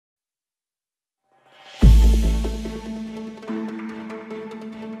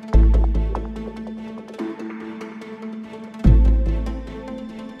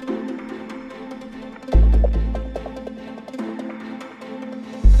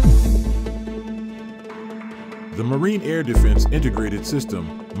The Marine Air Defense Integrated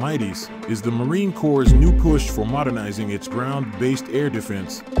System, MADIS, is the Marine Corps' new push for modernizing its ground-based air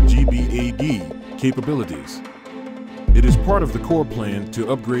defense (GBAD) capabilities. It is part of the Corps plan to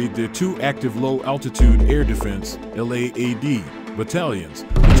upgrade their two active low-altitude air defense (LAAD) battalions,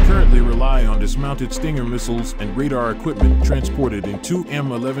 which currently rely on dismounted Stinger missiles and radar equipment transported in two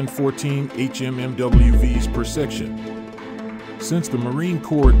M1114 HMMWVs per section. Since the Marine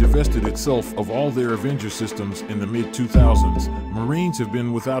Corps divested itself of all their Avenger systems in the mid-2000s, Marines have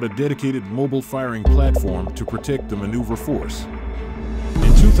been without a dedicated mobile firing platform to protect the maneuver force.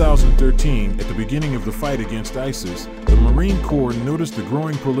 In 2013, at the beginning of the fight against ISIS, the Marine Corps noticed the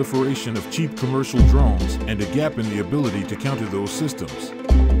growing proliferation of cheap commercial drones and a gap in the ability to counter those systems.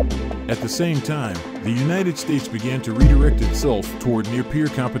 At the same time, the United States began to redirect itself toward near-peer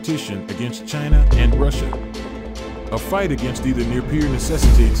competition against China and Russia. A fight against either near-peer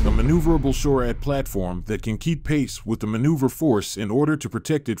necessitates a maneuverable SHORAD platform that can keep pace with the maneuver force in order to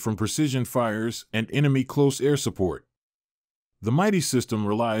protect it from precision fires and enemy close air support. The MADIS system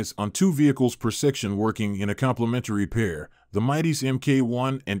relies on two vehicles per section working in a complementary pair, the MADIS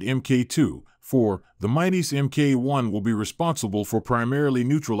Mk1 and Mk2. The MADIS Mk1 will be responsible for primarily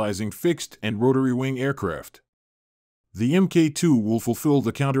neutralizing fixed and rotary-wing aircraft. The Mk2 will fulfill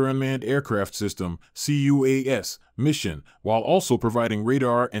the Counter-Unmanned Aircraft System (C-UAS) mission, while also providing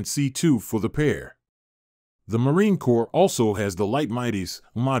radar and C2 for the pair. The Marine Corps also has the light MADIS,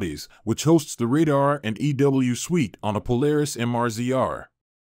 which hosts the radar and EW suite on a Polaris MRZR.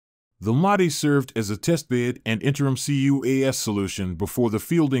 The MADIS served as a testbed and interim C-UAS solution before the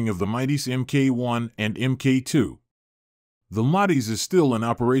fielding of the MADIS Mk1 and Mk2. The MADIS is still in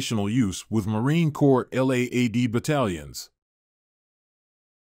operational use with Marine Corps LAAD battalions.